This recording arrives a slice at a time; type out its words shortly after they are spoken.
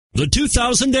The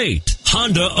 2008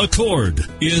 Honda Accord.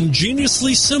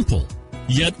 Ingeniously simple,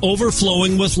 yet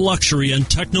overflowing with luxury and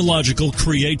technological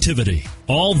creativity.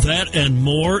 All that and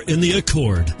more in the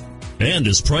Accord. And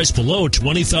is priced below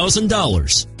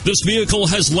 $20,000. This vehicle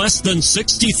has less than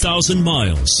 60,000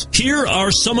 miles. Here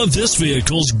are some of this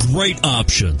vehicle's great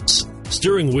options: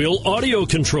 steering wheel audio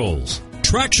controls,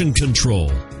 traction control,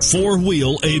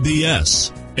 4-wheel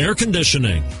ABS, air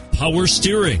conditioning, power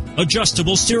steering,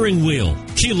 adjustable steering wheel,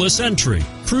 keyless entry,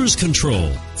 cruise control,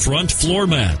 front floor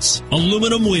mats,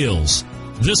 aluminum wheels.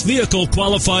 This vehicle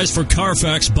qualifies for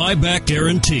Carfax buyback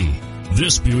guarantee.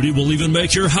 This beauty will even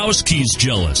make your house keys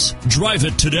jealous. Drive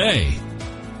it today.